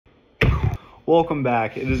Welcome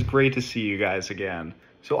back. It is great to see you guys again.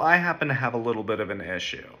 So I happen to have a little bit of an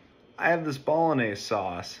issue. I have this bolognese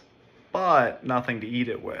sauce, but nothing to eat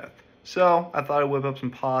it with. So I thought I'd whip up some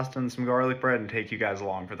pasta and some garlic bread and take you guys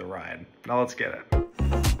along for the ride. Now let's get it.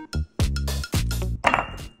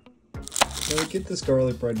 So to get this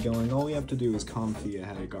garlic bread going, all we have to do is confit a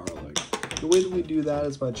head of garlic. The way that we do that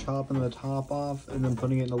is by chopping the top off and then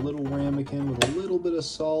putting it in a little ramekin with a little bit of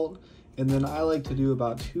salt. And then I like to do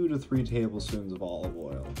about 2 to 3 tablespoons of olive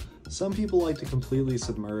oil. Some people like to completely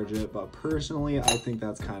submerge it, but personally I think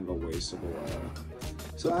that's kind of a waste of oil.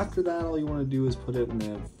 So after that, all you want to do is put it in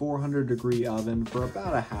a 400-degree oven for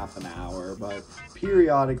about a half an hour, but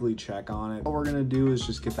periodically check on it. All we're going to do is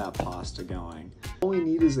just get that pasta going. All we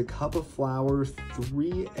need is a cup of flour,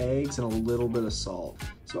 3 eggs, and a little bit of salt.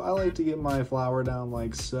 So I like to get my flour down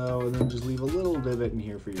like so, and then just leave a little divot in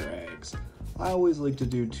here for your eggs. I always like to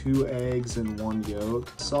do 2 eggs and 1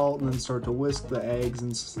 yolk, salt, and then start to whisk the eggs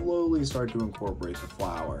and slowly start to incorporate the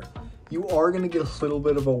flour. You are going to get a little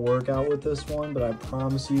bit of a workout with this one, but I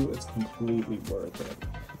promise you it's completely worth it.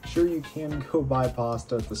 Sure, you can go buy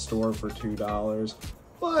pasta at the store for $2,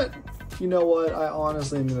 but you know what? I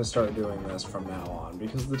honestly am going to start doing this from now on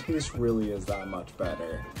because the taste really is that much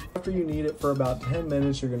better. After you knead it for about 10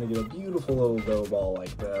 minutes, you're going to get a beautiful little dough ball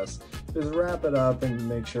like this. Just wrap it up and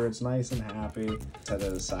make sure it's nice and happy. Set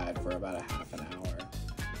it aside for about a half an hour.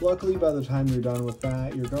 Luckily, by the time you're done with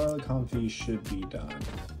that, your garlic confit should be done.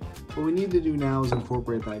 What we need to do now is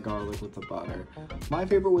incorporate that garlic with the butter. My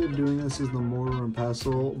favorite way of doing this is the mortar and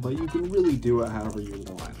pestle, but you can really do it however you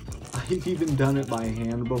want. I've even done it by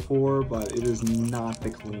hand before, but it is not the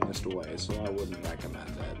cleanest way, so I wouldn't recommend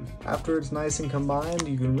it. After it's nice and combined,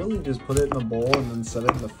 you can really just put it in a bowl and then set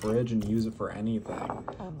it in the fridge and use it for anything.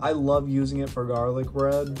 I love using it for garlic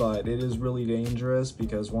bread, but it is really dangerous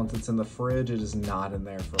because once it's in the fridge, it is not in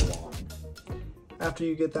there for long. After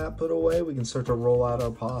you get that put away, we can start to roll out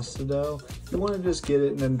our pasta dough. You want to just get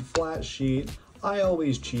it in a flat sheet. I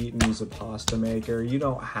always cheat and use a pasta maker. You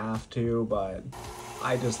don't have to, but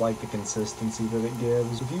I just like the consistency that it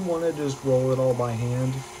gives. If you want to just roll it all by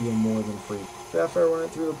hand, feel more than free. But after I run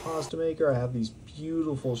it through the pasta maker, I have these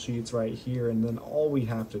beautiful sheets right here, and then all we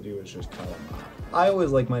have to do is just cut them up. I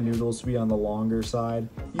always like my noodles to be on the longer side.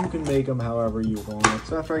 You can make them however you want.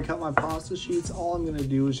 So after I cut my pasta sheets, all I'm gonna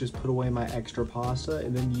do is just put away my extra pasta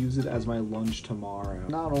and then use it as my lunch tomorrow.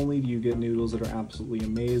 Not only do you get noodles that are absolutely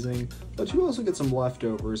amazing, but you also get some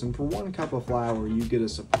leftovers, and for 1 cup of flour, you get a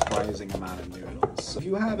surprising amount of noodles. So if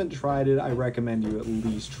you haven't tried it, I recommend you at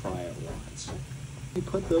least try it once. We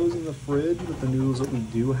put those in the fridge with the noodles that we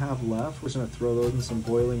do have left. We're just gonna throw those in some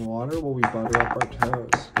boiling water while we butter up our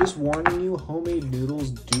toast. Just warning you, homemade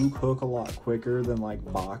noodles do cook a lot quicker than like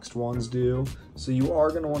boxed ones do. So you are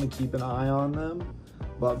gonna wanna keep an eye on them.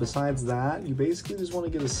 But besides that, you basically just wanna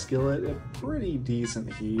get a skillet at pretty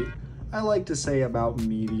decent heat. I like to say about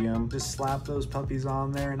medium. Just slap those puppies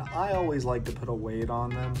on there, and I always like to put a weight on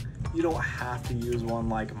them. You don't have to use one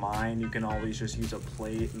like mine. You can always just use a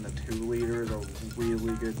plate, and the 2 liter is a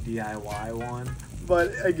really good DIY one.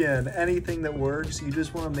 But again, anything that works, you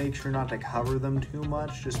just want to make sure not to cover them too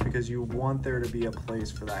much just because you want there to be a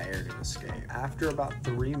place for that air to escape. After about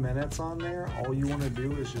 3 minutes on there, all you want to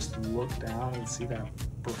do is just look down and see that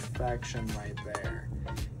perfection right there.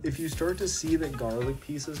 If you start to see the garlic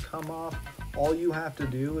pieces come off, all you have to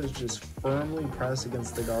do is just firmly press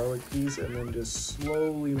against the garlic piece and then just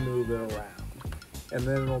slowly move it around. And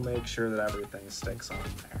then it'll make sure that everything sticks on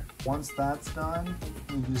there. Once that's done,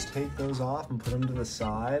 we just take those off and put them to the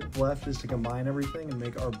side. Left is to combine everything and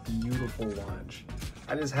make our beautiful lunch.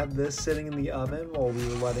 I just had this sitting in the oven while we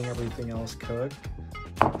were letting everything else cook.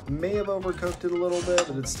 May have overcooked it a little bit,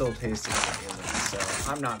 but it still tasted amazing,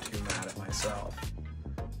 so I'm not too mad at myself.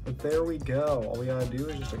 But there we go. All we gotta do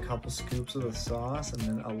is just a couple scoops of the sauce and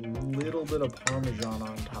then a little bit of Parmesan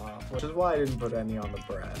on top, which is why I didn't put any on the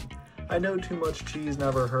bread. I know too much cheese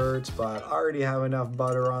never hurts, but I already have enough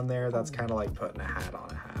butter on there. That's kind of like putting a hat on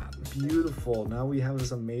a hat. Beautiful. Now we have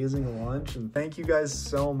this amazing lunch, and thank you guys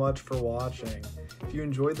so much for watching. If you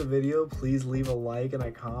enjoyed the video, please leave a like and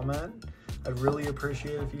a comment. I'd really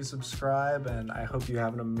appreciate it if you subscribe, and I hope you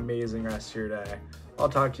have an amazing rest of your day. I'll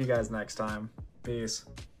talk to you guys next time. Peace.